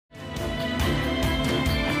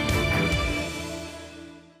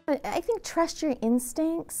I think trust your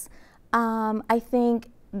instincts. I think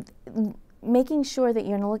making sure that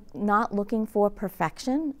you're not looking for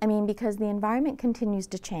perfection. I mean, because the environment continues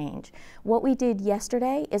to change. What we did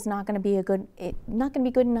yesterday is not going to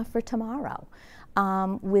be good enough for tomorrow.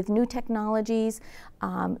 With new technologies,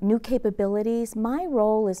 new capabilities, my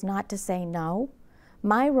role is not to say no.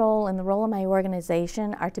 My role and the role of my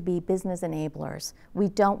organization are to be business enablers. We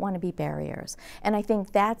don't want to be barriers. And I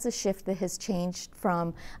think that's a shift that has changed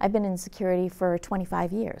from, I've been in security for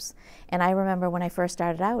 25 years. And I remember when I first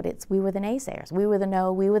started out, we were the naysayers. We were the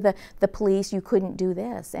no, we were the police, you couldn't do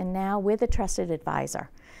this. And now we're the trusted advisor.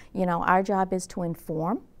 You know, our job is to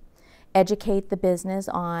inform, educate the business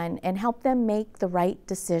on, and help them make the right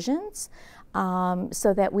decisions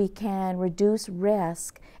so that we can reduce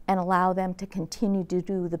risk and allow them to continue to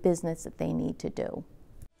do the business that they need to do.